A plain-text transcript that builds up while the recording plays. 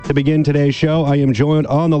To begin today's show, I am joined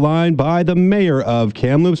on the line by the mayor of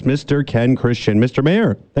Kamloops, Mr. Ken Christian. Mr.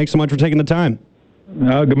 Mayor, thanks so much for taking the time.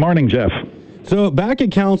 Good morning, Jeff. So back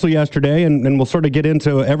at council yesterday, and we'll sort of get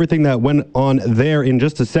into everything that went on there in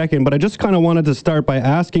just a second, but I just kind of wanted to start by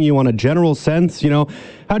asking you on a general sense,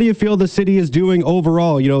 how do you feel the city is doing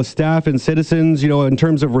overall, staff and citizens, in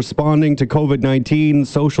terms of responding to COVID-19,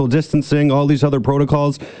 social distancing, all these other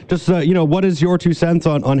protocols? Just, what is your 2 cents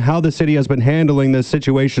on how the city has been handling this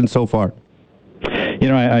situation so far?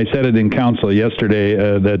 I said it in council yesterday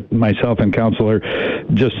that myself and council are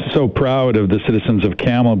just so proud of the citizens of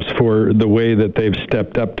Kamloops for the way that they've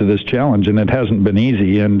stepped up to this challenge, and it hasn't been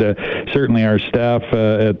easy. And certainly our staff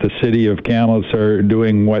at the city of Kamloops are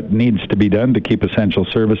doing what needs to be done to keep essential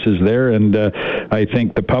services there. And I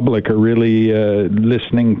think the public are really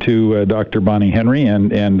listening to Dr. Bonnie Henry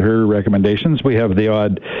and her recommendations. We have the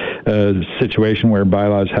odd situation where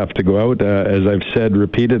bylaws have to go out. As I've said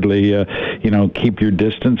repeatedly, keep your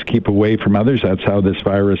distance, keep away from others. That's how this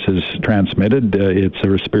virus is transmitted. It's a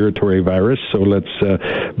respiratory virus, so let's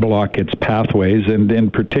block its pathways. And in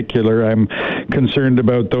particular, I'm concerned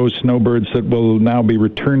about those snowbirds that will now be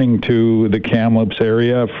returning to the Kamloops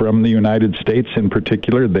area from the United States in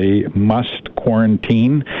particular. They must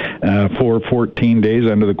quarantine for 14 days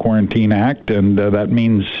under the Quarantine Act, and that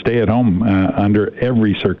means stay at home under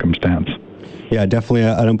every circumstance. Yeah, definitely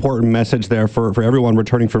an important message there for everyone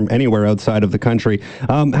returning from anywhere outside of the country.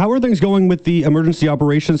 How are things going with the Emergency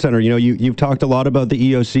Operations Center? You've talked a lot about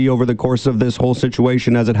the EOC over the course of this whole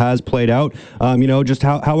situation as it has played out. Just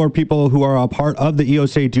how are people who are a part of the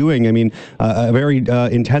EOC doing? I mean, a very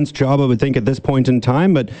intense job, I would think, at this point in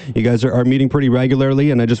time, but you guys are meeting pretty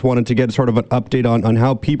regularly, and I just wanted to get sort of an update on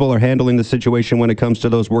how people are handling the situation when it comes to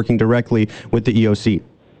those working directly with the EOC.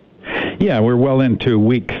 Yeah, we're well into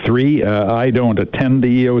week 3. I don't attend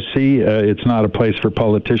the EOC. It's not a place for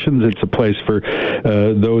politicians. It's a place for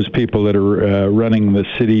those people that are running the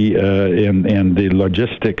city and the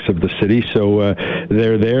logistics of the city. So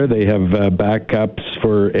they're there. They have backups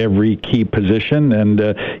for every key position, and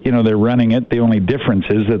they're running it. The only difference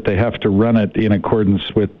is that they have to run it in accordance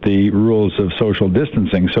with the rules of social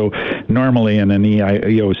distancing. So normally in an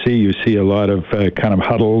EOC, you see a lot of kind of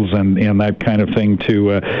huddles and that kind of thing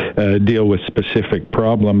to deal with specific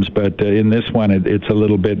problems, but in this one it's a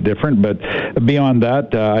little bit different. But beyond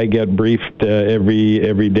that, I get briefed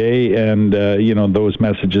every day, and those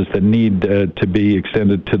messages that need to be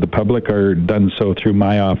extended to the public are done so through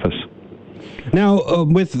my office. Now,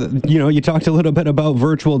 you talked a little bit about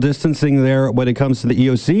virtual distancing there when it comes to the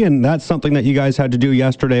EOC, and that's something that you guys had to do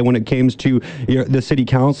yesterday when it came to the city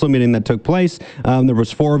council meeting that took place. There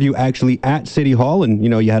was 4 of you actually at City Hall, and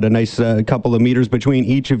you had a nice couple of meters between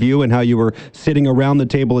each of you and how you were sitting around the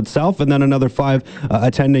table itself, and then another 5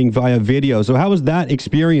 attending via video. So how was that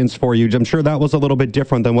experience for you? I'm sure that was a little bit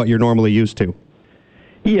different than what you're normally used to.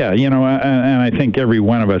 Yeah, and I think every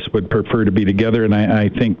one of us would prefer to be together, and I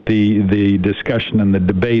think the discussion and the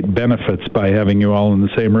debate benefits by having you all in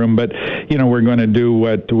the same room. But, we're going to do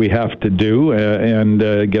what we have to do and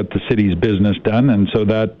get the city's business done, and so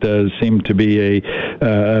that seemed to be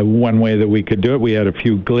a one way that we could do it. We had a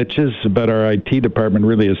few glitches, but our IT department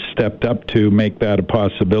really has stepped up to make that a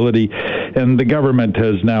possibility, and the government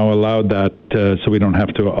has now allowed that so we don't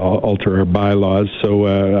have to alter our bylaws. So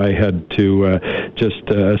I had to just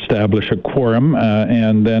establish a quorum,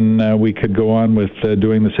 and then we could go on with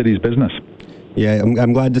doing the city's business. Yeah,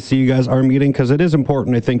 I'm glad to see you guys are meeting, because it is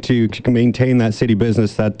important, I think, to maintain that city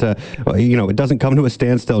business that, it doesn't come to a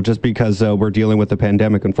standstill just because we're dealing with the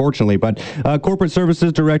pandemic, unfortunately. But Corporate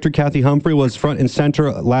Services Director Kathy Humphrey was front and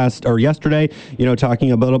center yesterday,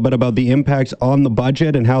 talking a little bit about the impacts on the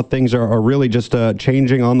budget and how things are really just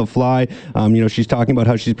changing on the fly. She's talking about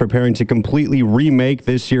how she's preparing to completely remake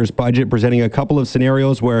this year's budget, presenting a couple of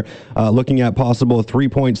scenarios where looking at possible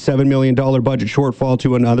 $3.7 million budget shortfall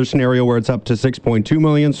to another scenario where it's up to $6.2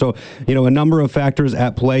 million. So, a number of factors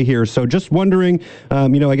at play here. So just wondering,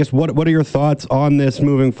 I guess, what are your thoughts on this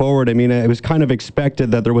moving forward? I mean, it was kind of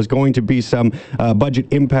expected that there was going to be some budget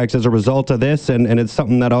impacts as a result of this, and it's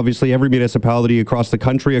something that obviously every municipality across the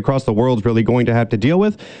country, across the world is really going to have to deal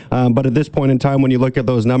with. But at this point in time, when you look at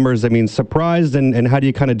those numbers, I mean, surprised, and how do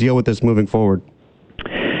you kind of deal with this moving forward?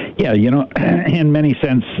 Yeah, in many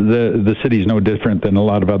sense, the city's no different than a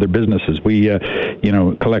lot of other businesses. We,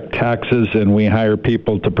 collect taxes and we hire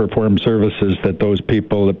people to perform services that those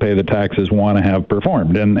people that pay the taxes want to have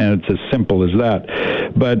performed, and it's as simple as that.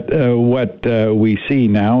 But what we see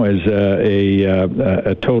now is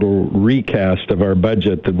a total recast of our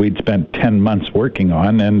budget that we'd spent 10 months working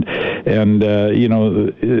on, and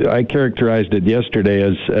I characterized it yesterday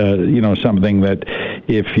as something that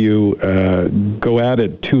if you go at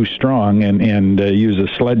it too strong and use a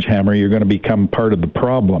sledgehammer, you're going to become part of the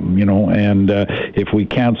problem, and if we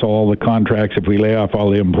cancel all the contracts, if we lay off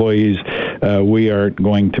all the employees, we aren't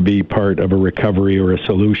going to be part of a recovery or a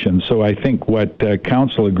solution. So I think what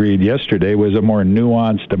Council agreed yesterday was a more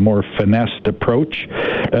nuanced, a more finessed approach,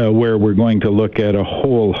 where we're going to look at a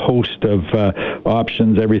whole host of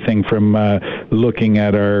options, everything from looking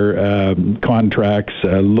at our contracts,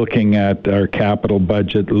 looking at our capital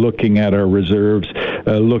budget, looking at our reserves,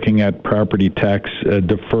 looking at property tax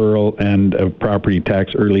deferral and property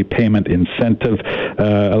tax early payment incentive,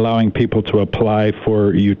 allowing people to apply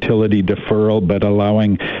for utility deferral, but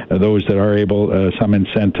allowing those that are able some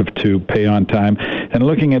incentive to pay on time, and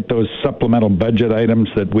looking at those supplemental budget items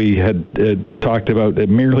that we had talked about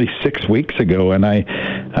merely 6 weeks ago. And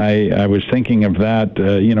I was thinking of that.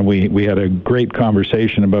 We had a great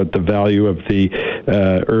conversation about the value of the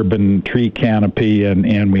urban tree canopy,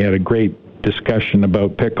 and we had a great discussion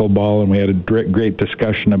about pickleball, and we had a great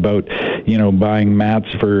discussion about buying mats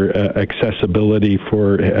for accessibility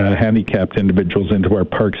for handicapped individuals into our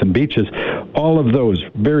parks and beaches. All of those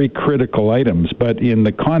very critical items, but in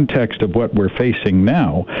the context of what we're facing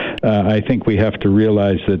now, I think we have to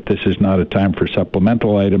realize that this is not a time for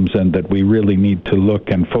supplemental items, and that we really need to look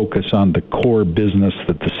and focus on the core business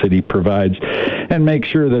that the city provides, and make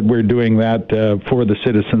sure that we're doing that for the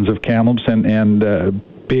citizens of Kamloops and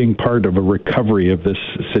being part of a recovery of this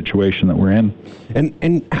situation that we're in.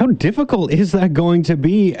 And how difficult is that going to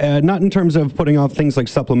be? Not in terms of putting off things like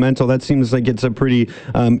supplemental. That seems like it's a pretty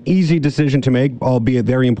easy decision to make, albeit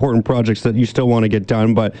very important projects that you still want to get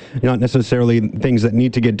done, but not necessarily things that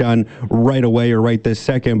need to get done right away or right this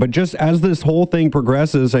second. But just as this whole thing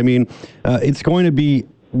progresses, I mean, it's going to be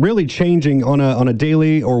really changing on a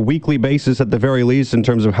daily or weekly basis at the very least, in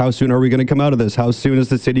terms of how soon are we going to come out of this? How soon is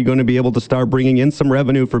the city going to be able to start bringing in some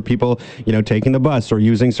revenue for people, taking the bus or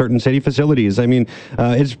using certain city facilities? I mean,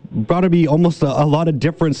 it's got to be almost a lot of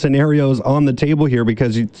different scenarios on the table here,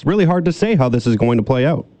 because it's really hard to say how this is going to play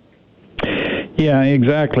out. Yeah,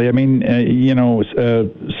 exactly. I mean,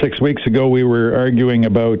 6 weeks ago we were arguing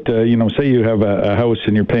about, say you have a house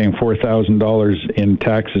and you're paying $4,000 in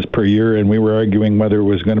taxes per year, and we were arguing whether it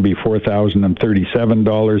was going to be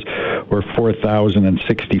 $4,037 or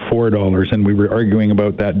 $4,064, and we were arguing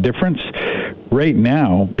about that difference. Right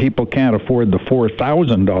now, people can't afford the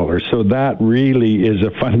 $4,000, so that really is a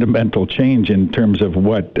fundamental change in terms of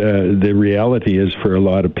what the reality is for a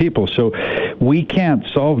lot of people. So we can't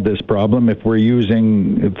solve this problem if we're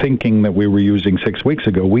thinking that we were using 6 weeks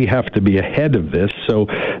ago. We have to be ahead of this. So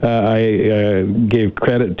I gave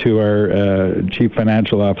credit to our Chief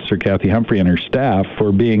Financial Officer, Kathy Humphrey, and her staff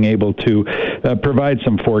for being able to provide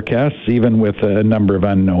some forecasts, even with a number of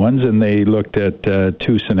unknowns. And they looked at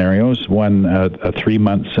two scenarios, one a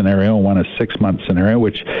 3-month scenario, one a 6-month scenario,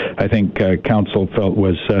 which I think Council felt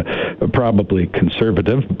was probably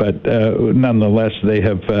conservative. But nonetheless, they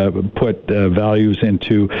have put values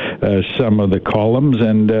into some of the columns,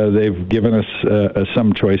 and they've given us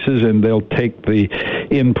some choices, and they'll take the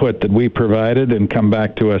input that we provided and come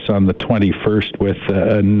back to us on the 21st with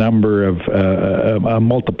a number of a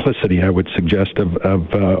multiplicity, I would suggest,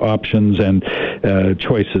 of options and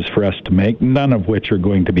choices for us to make, none of which are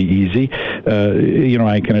going to be easy.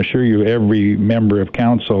 I can assure you every member of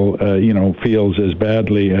Council feels as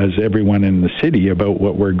badly as everyone in the city about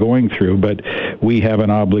what we're going through, but we have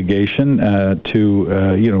an obligation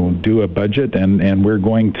to do a budget, and we're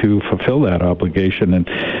going to fulfill that obligation. And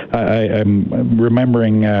I'm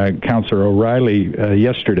remembering Councillor O'Reilly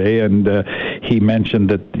yesterday, and he mentioned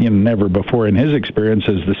that never before in his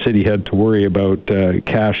experiences the city had to worry about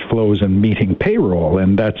cash flows and meeting payroll,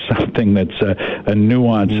 and that's something that's a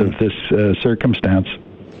nuance of this circumstance.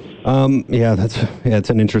 That's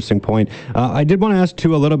an interesting point. I did want to ask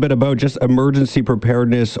too a little bit about just emergency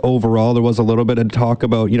preparedness overall. There was a little bit of talk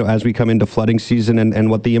about, as we come into flooding season and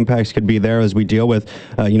what the impacts could be there as we deal with,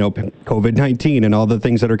 COVID-19 and all the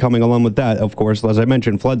things that are coming along with that. Of course, as I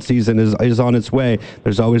mentioned, flood season is on its way.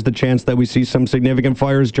 There's always the chance that we see some significant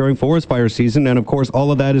fires during forest fire season. And of course,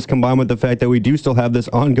 all of that is combined with the fact that we do still have this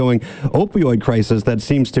ongoing opioid crisis that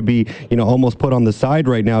seems to be, almost put on the side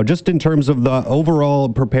right now. Just in terms of the overall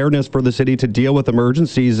preparedness preparedness for the city to deal with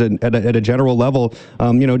emergencies at a general level.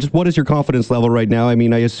 Just what is your confidence level right now? I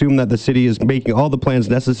mean, I assume that the city is making all the plans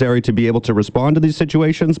necessary to be able to respond to these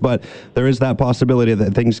situations, but there is that possibility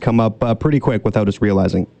that things come up pretty quick without us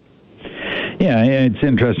realizing. Yeah, it's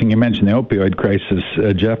interesting you mentioned the opioid crisis,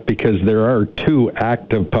 Jeff, because there are two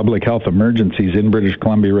active public health emergencies in British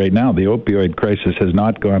Columbia right now. The opioid crisis has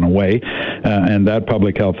not gone away, and that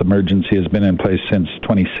public health emergency has been in place since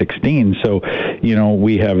 2016. So,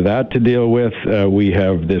 we have that to deal with. We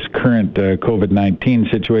have this current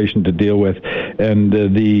COVID-19 situation to deal with, and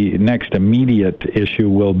the next immediate issue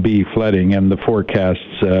will be flooding, and the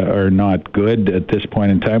forecasts are not good at this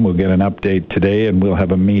point in time. We'll get an update today, and we'll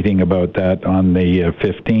have a meeting about that on the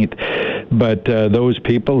 15th. But those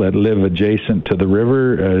people that live adjacent to the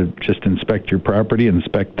river, just inspect your property,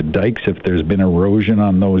 inspect the dikes. If there's been erosion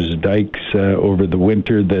on those dikes over the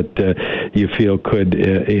winter that you feel could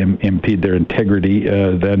impede their integrity,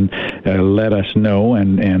 then let us know,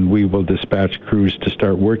 and we will dispatch crews to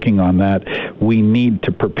start working on that. We need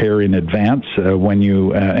to prepare in advance. When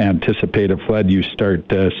you anticipate a flood, you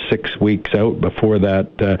start 6 weeks out before that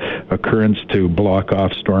occurrence to block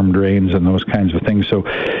off storm drains and those kinds of things. So,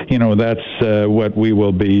 that's what we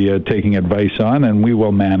will be taking advice on, and we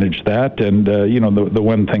will manage that. And, the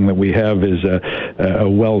one thing that we have is a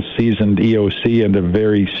well-seasoned EOC and a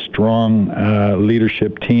very strong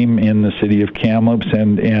leadership team in the city of Kamloops,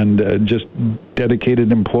 and just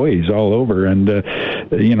dedicated employees all over. And,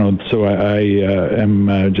 so I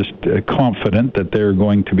am just confident that they're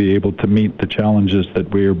going to be able to meet the challenges that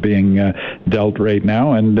we're being dealt right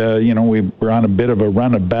now. And, we're on a bit of a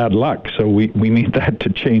run of bad luck, so we need that to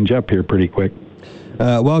change up here pretty quick.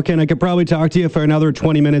 Well, Ken, I could probably talk to you for another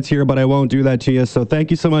 20 minutes here, but I won't do that to you. So thank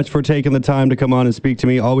you so much for taking the time to come on and speak to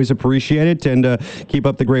me. Always appreciate it, and keep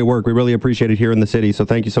up the great work. We really appreciate it here in the city, so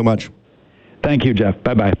thank you so much. Thank you, Jeff.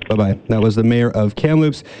 Bye-bye. Bye-bye. That was the mayor of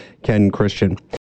Kamloops, Ken Christian.